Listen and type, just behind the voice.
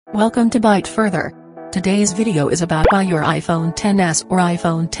Welcome to ByteFurther. Today's video is about why your iPhone XS or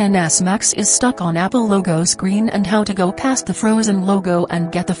iPhone XS Max is stuck on Apple logo screen and how to go past the frozen logo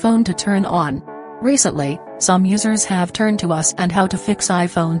and get the phone to turn on. Recently, some users have turned to us and how to fix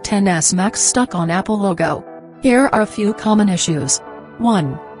iPhone XS Max stuck on Apple logo. Here are a few common issues.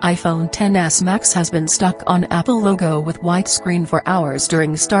 1. iPhone XS Max has been stuck on Apple logo with white screen for hours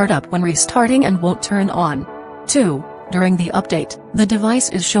during startup when restarting and won't turn on. 2. During the update, the device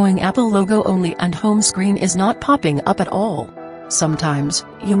is showing Apple logo only and home screen is not popping up at all. Sometimes,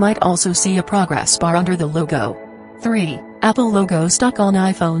 you might also see a progress bar under the logo. 3. Apple logo stuck on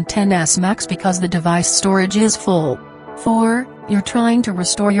iPhone XS Max because the device storage is full. 4. You're trying to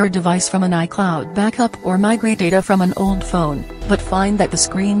restore your device from an iCloud backup or migrate data from an old phone, but find that the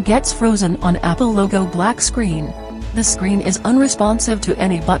screen gets frozen on Apple logo black screen. The screen is unresponsive to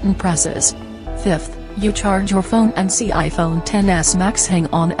any button presses. 5th. You charge your phone and see iPhone XS Max hang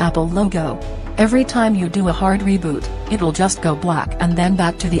on Apple logo. Every time you do a hard reboot, it'll just go black and then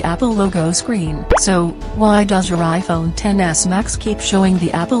back to the Apple logo screen. So, why does your iPhone XS Max keep showing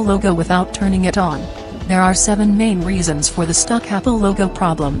the Apple logo without turning it on? There are 7 main reasons for the stuck Apple logo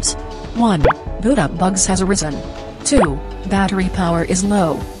problems. 1. Boot up bugs has arisen. 2. Battery power is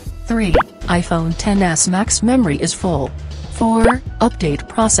low. 3. iPhone XS Max memory is full. 4. Update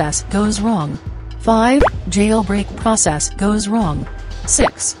process goes wrong. 5. Jailbreak process goes wrong.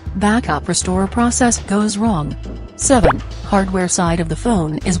 6. Backup restore process goes wrong. 7. Hardware side of the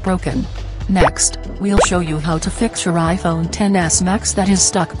phone is broken. Next, we'll show you how to fix your iPhone XS Max that is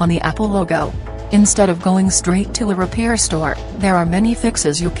stuck on the Apple logo. Instead of going straight to a repair store, there are many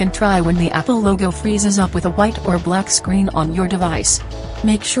fixes you can try when the Apple logo freezes up with a white or black screen on your device.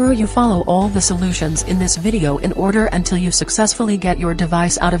 Make sure you follow all the solutions in this video in order until you successfully get your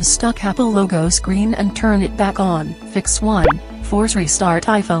device out of stuck Apple logo screen and turn it back on. Fix 1. Force restart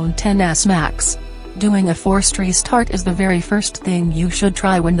iPhone XS Max. Doing a forced restart is the very first thing you should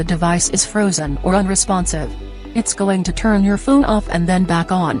try when the device is frozen or unresponsive. It's going to turn your phone off and then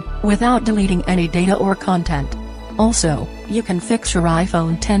back on, without deleting any data or content. Also, you can fix your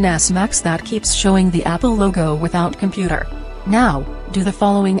iPhone XS Max that keeps showing the Apple logo without computer. Now, do the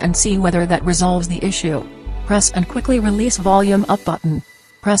following and see whether that resolves the issue. Press and quickly release volume up button.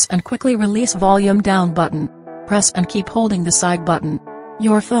 Press and quickly release volume down button. Press and keep holding the side button.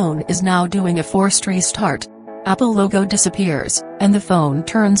 Your phone is now doing a forced restart. Apple logo disappears, and the phone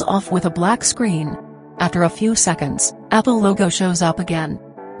turns off with a black screen. After a few seconds, Apple logo shows up again.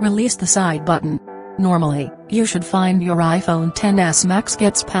 Release the side button. Normally, you should find your iPhone XS Max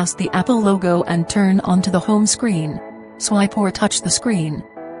gets past the Apple logo and turn onto the home screen. Swipe or touch the screen.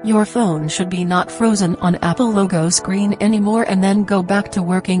 Your phone should be not frozen on Apple logo screen anymore and then go back to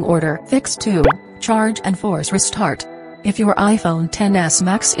working order. Fix 2. Charge and force restart. If your iPhone XS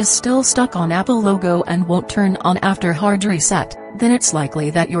Max is still stuck on Apple logo and won't turn on after hard reset, then it's likely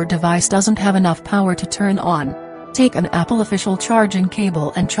that your device doesn't have enough power to turn on. Take an Apple official charging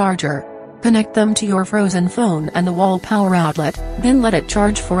cable and charger. Connect them to your frozen phone and the wall power outlet, then let it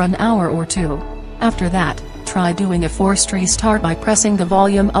charge for an hour or 2. After that, try doing a forced restart by pressing the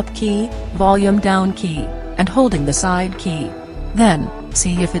volume up key, volume down key, and holding the side key. Then,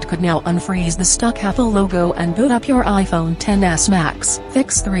 see if it could now unfreeze the stuck Apple logo and boot up your iPhone XS Max.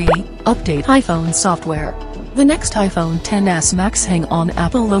 Fix 3. Update iPhone software. The next iPhone XS Max hang on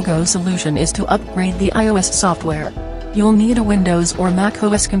Apple logo solution is to upgrade the iOS software. You'll need a Windows or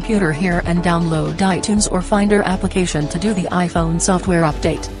macOS computer here and download iTunes or Finder application to do the iPhone software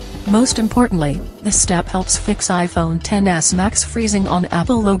update. Most importantly, this step helps fix iPhone XS Max freezing on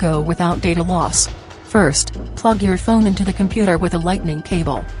Apple logo without data loss. First, plug your phone into the computer with a lightning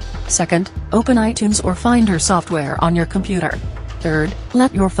cable. Second, open iTunes or Finder software on your computer. Third,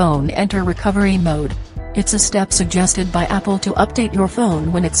 let your phone enter recovery mode. It's a step suggested by Apple to update your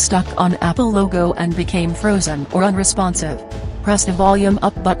phone when it's stuck on Apple logo and became frozen or unresponsive. Press the volume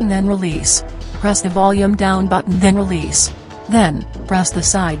up button then release. Press the volume down button then release. Then, press the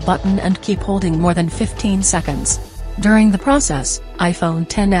side button and keep holding more than 15 seconds. During the process, iPhone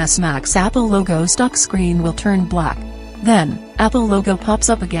XS Max Apple logo stuck screen will turn black. Then, Apple logo pops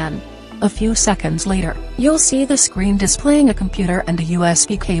up again. A few seconds later, you'll see the screen displaying a computer and a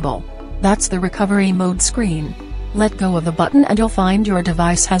USB cable. That's the recovery mode screen. Let go of the button and you'll find your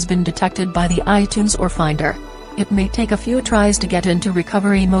device has been detected by the iTunes or Finder. It may take a few tries to get into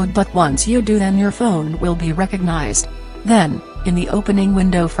recovery mode, but once you do, then your phone will be recognized. Then, in the opening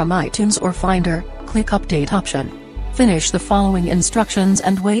window from iTunes or Finder, click Update option. Finish the following instructions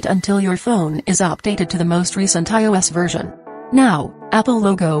and wait until your phone is updated to the most recent iOS version. Now, Apple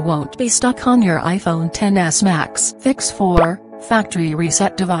logo won't be stuck on your iPhone XS Max. Fix 4. Factory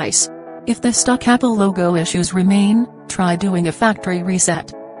reset device. If the stuck Apple logo issues remain, try doing a factory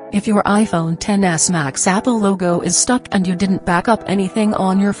reset. If your iPhone XS Max Apple logo is stuck and you didn't back up anything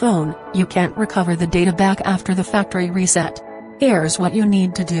on your phone, you can't recover the data back after the factory reset. Here's what you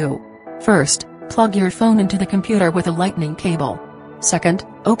need to do. First, plug your phone into the computer with a lightning cable. Second,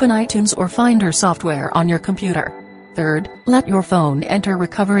 open iTunes or Finder software on your computer. Third, let your phone enter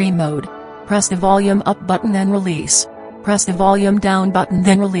recovery mode. Press the volume up button then release. Press the volume down button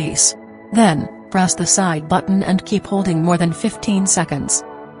then release. Then, press the side button and keep holding more than 15 seconds.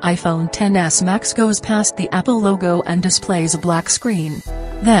 iPhone XS Max goes past the Apple logo and displays a black screen.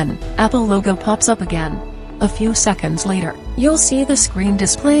 Then, Apple logo pops up again. A few seconds later, you'll see the screen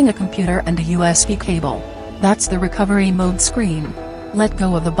displaying a computer and a USB cable. That's the recovery mode screen. Let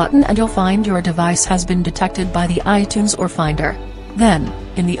go of the button and you'll find your device has been detected by the iTunes or Finder. Then,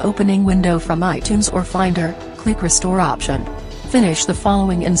 in the opening window from iTunes or Finder, click Restore option. Finish the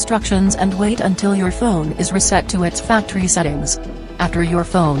following instructions and wait until your phone is reset to its factory settings. After your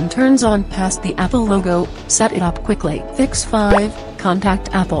phone turns on past the Apple logo, set it up quickly. Fix 5,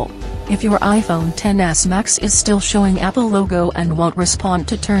 contact Apple. If your iPhone XS Max is still showing Apple logo and won't respond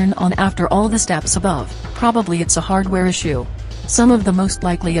to turn on after all the steps above, probably it's a hardware issue. Some of the most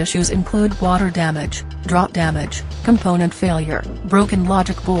likely issues include water damage, drop damage, component failure, broken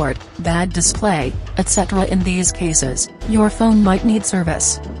logic board, bad display, etc. In these cases, your phone might need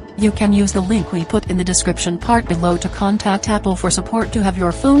service. You can use the link we put in the description part below to contact Apple for support to have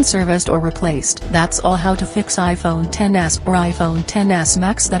your phone serviced or replaced. That's all how to fix iPhone XS or iPhone XS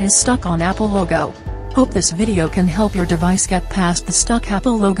Max that is stuck on Apple logo. Hope this video can help your device get past the stuck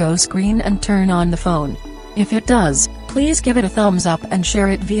Apple logo screen and turn on the phone. If it does, please give it a thumbs up and share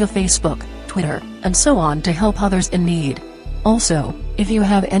it via Facebook, Twitter, and so on to help others in need. Also, if you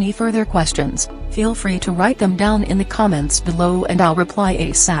have any further questions, feel free to write them down in the comments below and I'll reply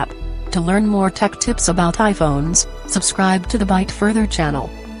ASAP. To learn more tech tips about iPhones, subscribe to the ByteFurther channel.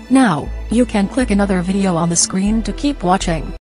 Now, you can click another video on the screen to keep watching.